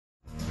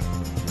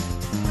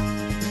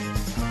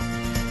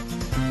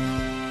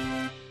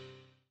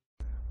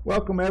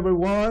Welcome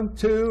everyone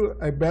to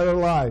A Better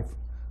Life.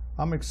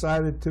 I'm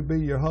excited to be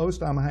your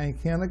host. I'm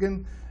Hank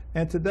Hennigan,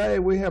 and today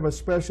we have a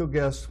special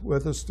guest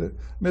with us,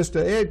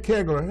 Mr. Ed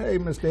Kegler. Hey,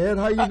 Mr. Ed,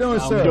 how you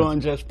doing, sir? I'm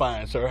doing just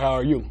fine, sir. How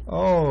are you?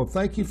 Oh,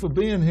 thank you for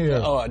being here.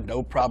 Oh,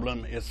 no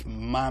problem. It's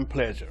my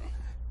pleasure.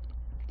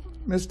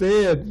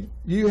 Mr. Ed,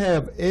 you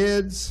have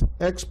Ed's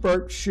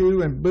Expert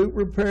Shoe and Boot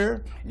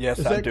Repair. Yes,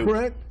 Is I that do.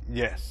 correct?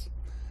 Yes.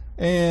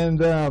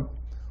 And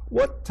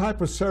what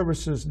type of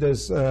services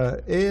does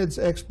Ed's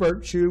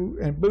Expert Shoe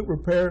and Boot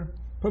Repair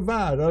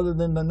provide other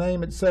than the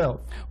name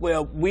itself?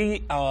 Well, we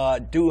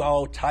do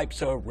all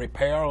types of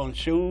repair on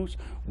shoes.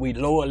 We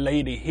lower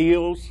lady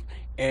heels,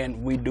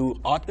 and we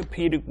do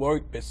orthopedic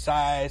work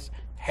besides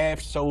half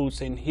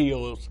soles and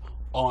heels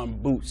on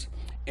boots.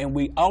 And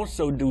we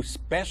also do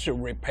special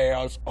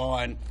repairs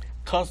on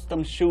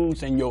custom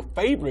shoes and your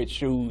favorite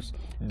shoes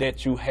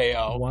that you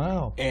have.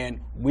 Wow. And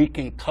we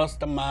can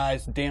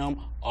customize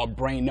them or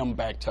bring them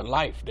back to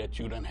life that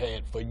you done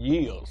had for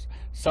years.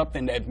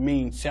 Something that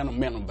means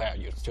sentimental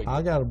values to you.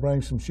 I got to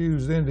bring some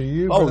shoes into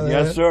you. Oh,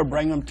 yes, sir.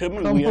 Bring them to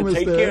me. We'll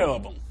take care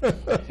of them.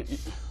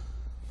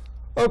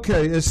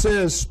 Okay, it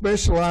says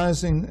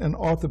specializing in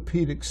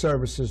orthopedic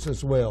services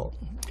as well.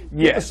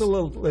 Yes. Give us a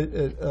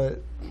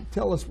little,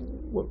 tell us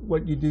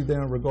what you do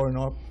there regarding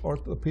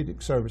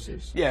orthopedic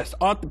services. Yes,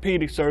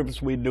 orthopedic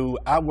service we do.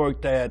 I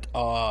worked at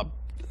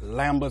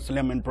Lambert's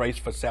Lemon Brace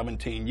for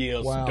 17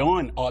 years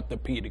doing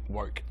orthopedic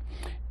work.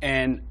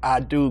 And I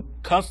do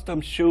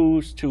custom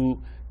shoes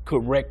to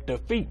correct the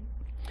feet.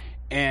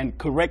 And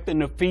correcting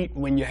the feet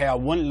when you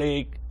have one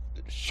leg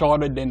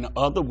shorter than the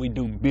other, we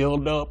do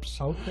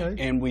build-ups. Okay.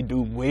 And we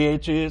do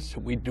wedges,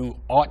 we do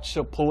arch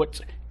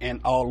supports,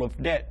 and all of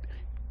that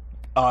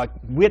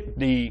with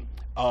the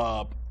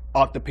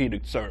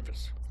orthopedic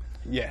service.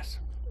 Yes.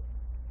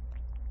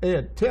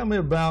 Ed, tell me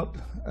about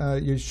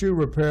your shoe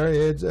repair,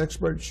 Ed's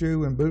Expert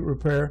Shoe and Boot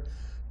Repair.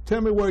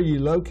 Tell me where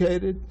you're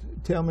located.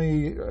 Tell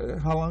me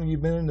how long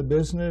you've been in the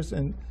business,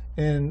 and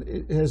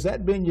has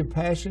that been your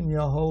passion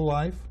your whole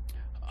life?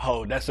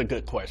 Oh, that's a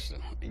good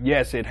question.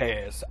 Yes, it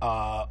has.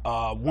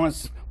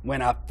 Once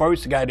when I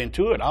first got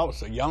into it, I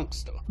was a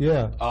youngster.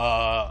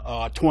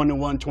 Yeah.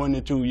 21,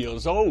 22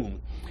 years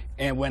old.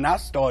 And when I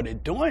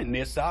started doing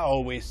this, I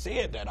always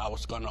said that I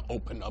was going to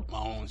open up my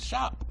own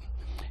shop.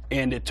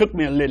 And it took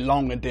me a little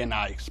longer than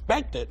I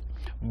expected,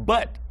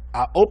 but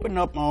I opened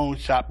up my own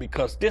shop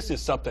because this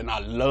is something I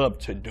love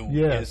to do.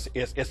 Yes.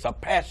 It's a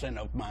passion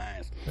of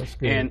mine. That's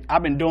good. And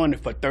I've been doing it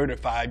for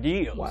 35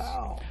 years.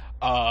 Wow.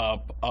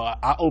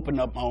 I opened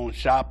up my own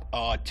shop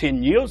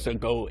 10 years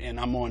ago, and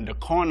I'm on the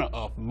corner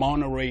of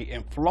Monterey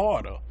and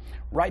Florida,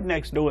 right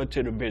next door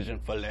to the Vision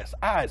for Less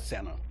Eye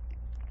Center.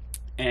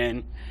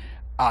 And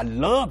I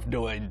love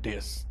doing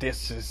this.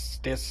 This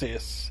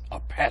is a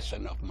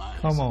passion of mine.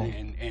 Come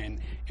on. And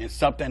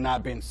something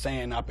I've been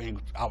saying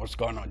I was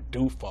gonna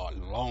do for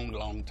a long,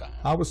 long time.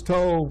 I was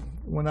told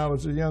when I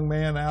was a young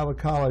man out of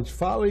college,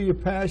 follow your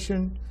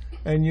passion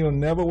and you'll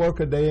never work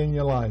a day in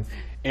your life.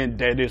 And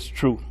that is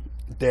true.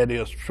 That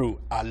is true.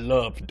 I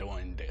love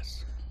doing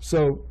this.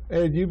 So,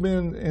 Ed, you've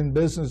been in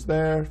business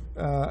there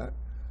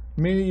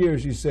many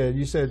years, you said.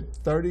 You said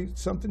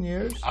 30-something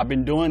years? I've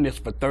been doing this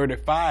for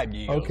 35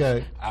 years.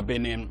 Okay. I've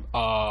been in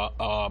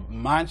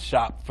my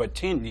shop for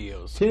 10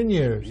 years. 10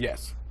 years?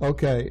 Yes.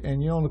 Okay,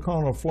 and you're on the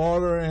corner of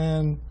Florida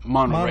and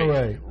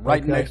Monterey.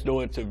 Right okay. next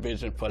door to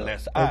Vision for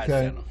Less Eye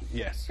Center.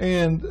 Yes.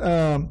 And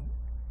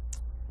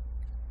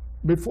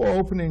before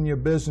opening your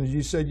business,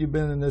 you said you've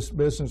been in this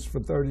business for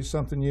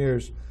 30-something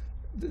years.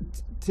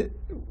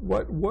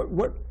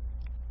 What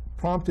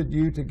prompted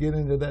you to get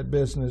into that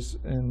business,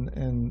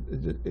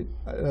 and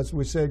as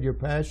we said, your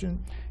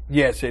passion?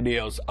 Yes, it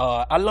is.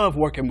 I love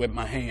working with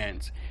my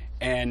hands,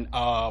 and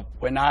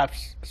when I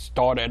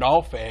started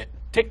off at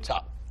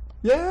TikTok.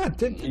 Yeah,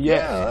 TikTok.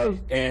 Yeah,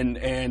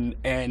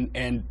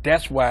 and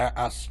that's where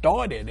I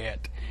started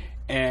at.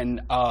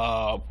 And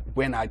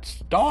when I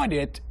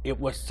started, it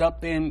was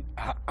something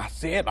I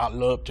said I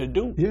love to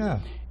do. Yeah.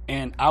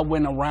 And I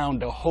went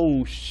around the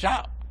whole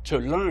shop to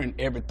learn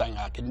everything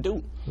I can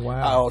do. Wow.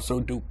 I also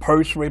do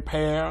purse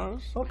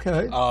repairs.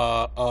 Okay.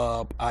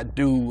 I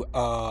do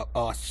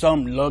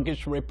some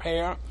luggage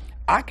repair.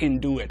 I can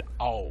do it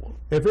all.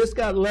 If it's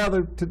got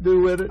leather to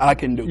do with it, I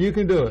can do it. You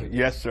can do it.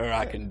 Yes, sir,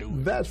 I can do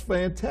it. That's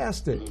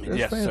fantastic. That's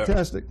yes,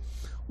 fantastic.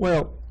 Sir.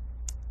 Well,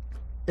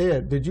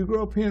 Ed, did you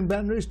grow up here in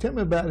Baton Rouge? Tell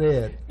me about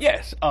Ed.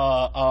 Yes,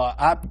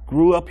 I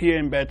grew up here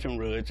in Baton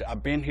Rouge.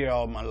 I've been here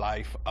all my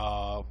life.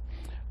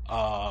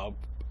 I'm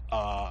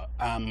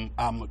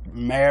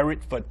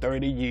married for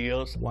 30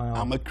 years. Wow.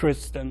 I'm a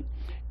Christian,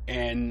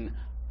 and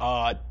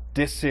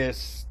this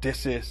is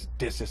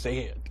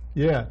it.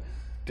 Yeah.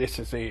 This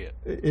is it.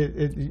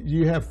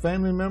 You have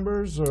family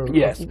members or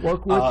yes.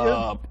 work with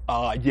you?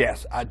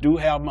 Yes, I do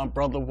have my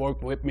brother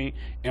work with me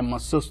and my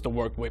sister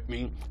work with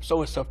me.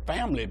 So it's a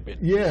family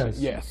business. Yes.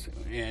 Yes.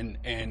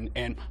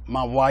 And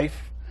my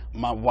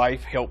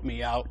wife helped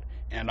me out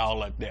and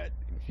all of that.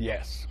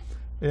 Yes.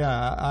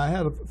 Yeah, I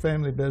had a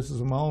family business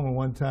of my own at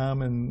one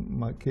time, and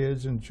my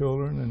kids and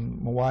children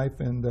and my wife,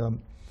 and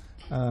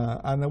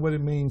I know what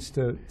it means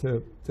to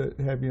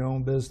have your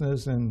own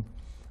business and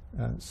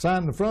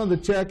sign the front of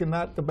the check and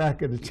not the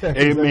back of the check.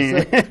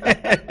 Amen.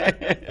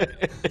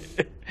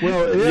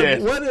 Well,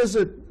 Yes. What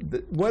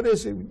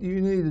is it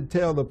you need to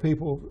tell the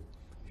people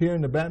here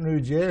in the Baton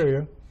Rouge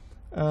area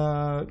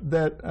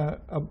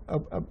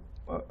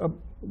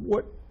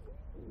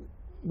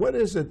what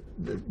is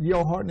it that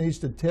your heart needs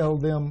to tell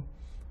them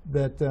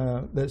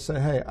that say,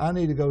 hey, I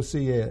need to go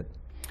see Ed?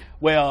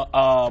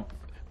 Well,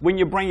 when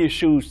you bring your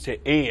shoes to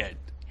Ed,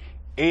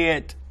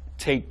 Ed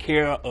take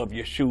care of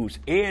your shoes.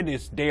 Ed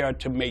is there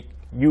to make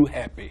you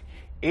happy.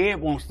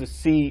 Ed wants to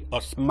see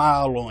a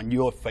smile on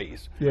your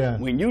face. Yeah.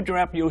 When you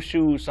drop your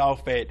shoes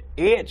off at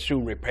Ed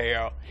Shoe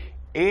Repair,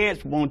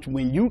 Ed wants,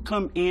 when you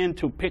come in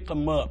to pick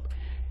them up,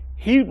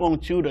 he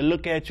wants you to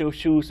look at your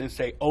shoes and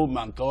say, oh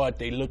my God,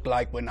 they look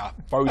like when I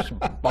first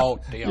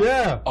bought them,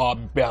 Yeah. or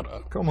better.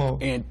 Come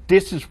on. And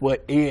this is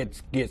what Ed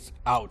gets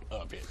out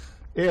of it.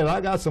 Ed,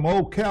 I got some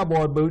old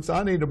cowboy boots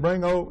I need to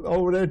bring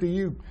over there to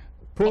you.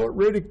 Pull it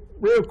really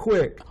real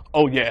quick.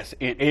 Oh yes,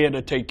 and Ed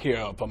will take care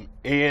of them.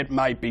 Ed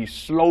might be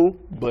slow,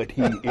 but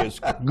he is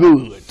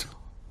good.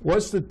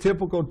 What's the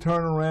typical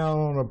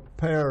turnaround on a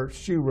pair of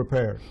shoe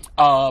repair?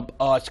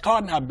 It's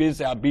according how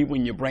busy I'll be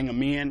when you bring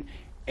them in,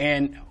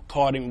 and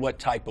according what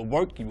type of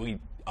work we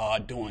are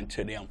doing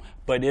to them.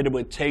 But it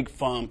would take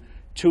from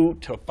 2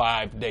 to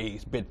 5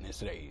 days, business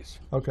days.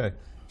 Okay,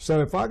 so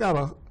if I got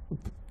a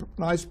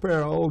nice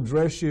pair of old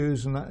dress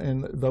shoes and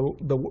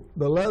the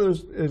leather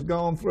is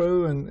gone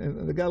through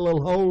and they got a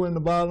little hole in the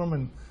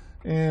bottom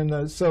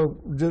and so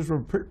just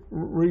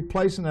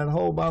replacing that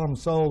whole bottom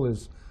sole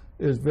is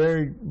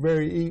very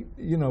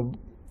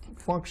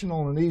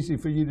functional and easy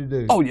for you to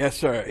do. Oh yes,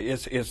 sir.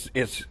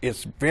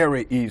 It's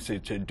very easy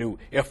to do.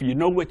 If you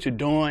know what you're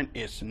doing,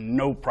 it's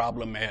no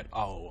problem at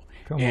all.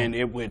 And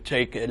it would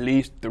take at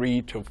least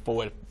 3 to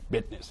 4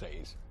 business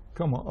days.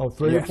 Come on,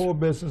 3 Yes. or 4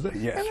 business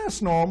days. Yes. And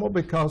that's normal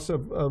because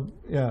of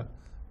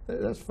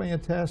that's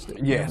fantastic.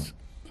 Yes.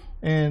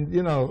 And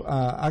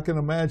I can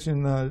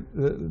imagine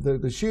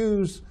the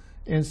shoes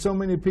in so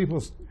many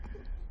people's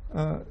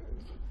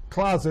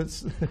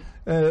closets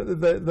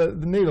that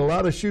need a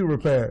lot of shoe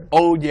repair.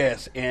 Oh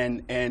yes,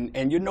 and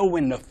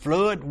when the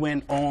flood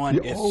went on,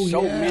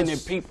 many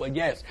people.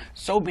 Yes,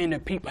 so many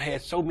people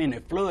had so many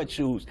flood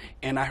shoes,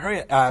 and I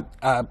heard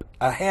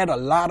I had a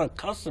lot of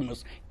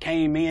customers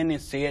came in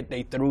and said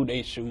they threw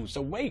their shoes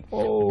away.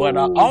 Oh. But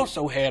I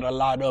also had a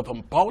lot of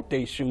them bought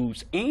their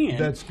shoes in.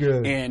 That's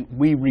good. And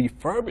we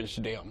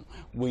refurbished them.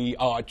 We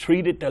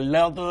treated the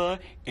leather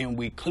and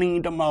we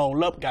cleaned them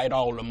all up, got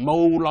all the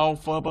mold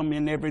off of them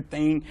and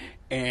everything,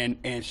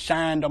 and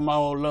shined them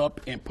all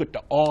up and put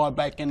the oil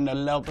back in the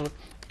leather,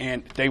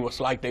 and they was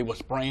like they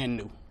was brand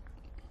new.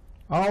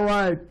 All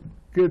right,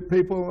 good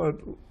people.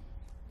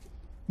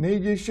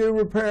 Need your shoe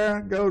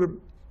repair? Go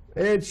to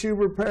Ed Shoe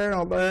Repair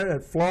out there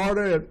at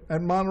Florida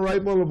at Monterey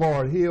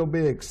Boulevard. He'll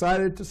be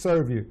excited to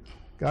serve you.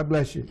 God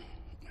bless you.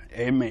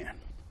 Amen.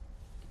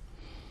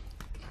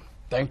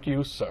 Thank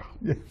you, sir.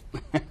 Yeah.